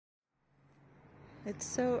It's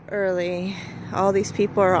so early. All these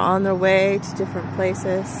people are on their way to different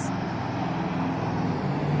places.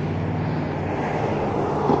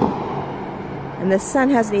 And the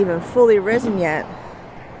sun hasn't even fully risen yet.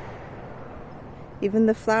 Even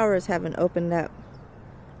the flowers haven't opened up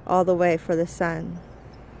all the way for the sun.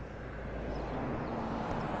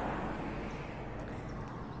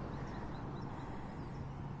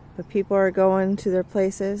 But people are going to their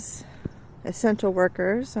places. Essential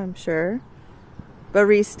workers, I'm sure.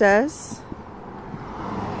 Baristas,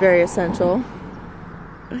 very essential.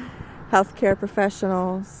 Healthcare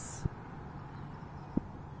professionals.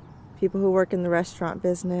 People who work in the restaurant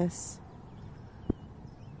business.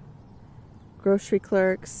 Grocery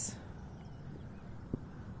clerks.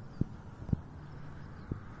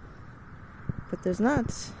 But there's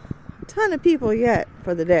not a ton of people yet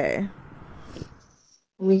for the day.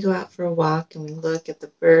 When we go out for a walk and we look at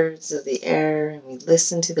the birds of the air and we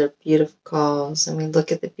listen to their beautiful calls and we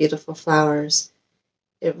look at the beautiful flowers,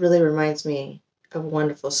 it really reminds me of a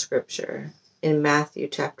wonderful scripture in Matthew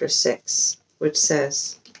chapter 6, which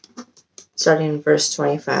says, starting in verse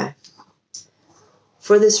 25,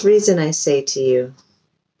 "For this reason I say to you,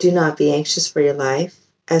 do not be anxious for your life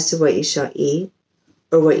as to what you shall eat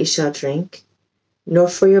or what you shall drink, nor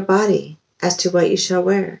for your body as to what you shall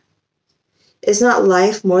wear. Is not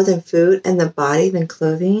life more than food, and the body than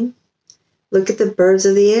clothing? Look at the birds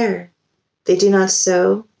of the air. They do not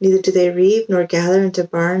sow, neither do they reap, nor gather into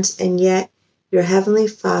barns, and yet your heavenly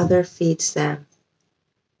Father feeds them.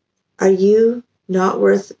 Are you not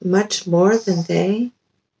worth much more than they?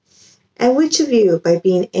 And which of you, by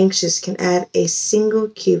being anxious, can add a single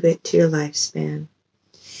cubit to your lifespan?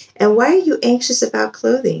 And why are you anxious about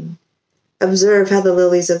clothing? Observe how the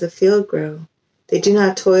lilies of the field grow. They do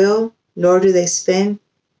not toil, nor do they spin.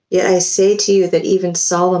 Yet I say to you that even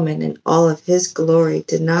Solomon in all of his glory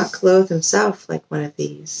did not clothe himself like one of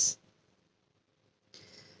these.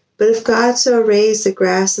 But if God so arrays the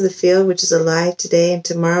grass of the field, which is alive today and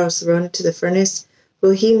tomorrow is thrown into the furnace,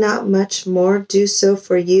 will he not much more do so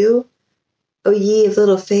for you, O ye of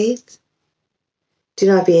little faith? Do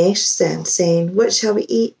not be anxious then, saying, what shall we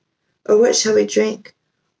eat? Or what shall we drink?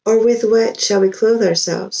 Or with what shall we clothe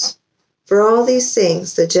ourselves? For all these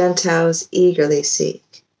things the Gentiles eagerly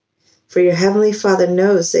seek. For your heavenly Father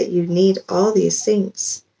knows that you need all these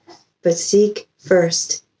things. But seek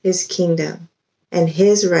first his kingdom and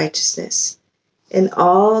his righteousness, and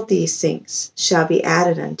all these things shall be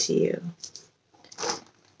added unto you."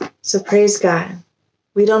 So praise God.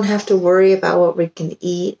 We don't have to worry about what we can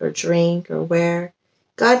eat or drink or wear.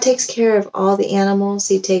 God takes care of all the animals.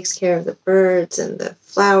 He takes care of the birds and the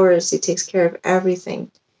flowers. He takes care of everything.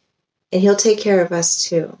 And he'll take care of us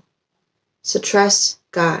too. So trust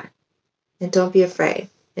God and don't be afraid.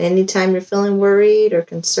 And anytime you're feeling worried or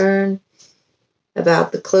concerned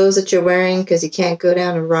about the clothes that you're wearing because you can't go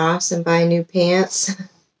down to Ross and buy new pants,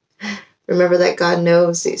 remember that God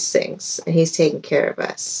knows these things and he's taking care of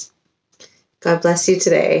us. God bless you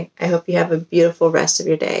today. I hope you have a beautiful rest of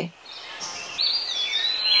your day.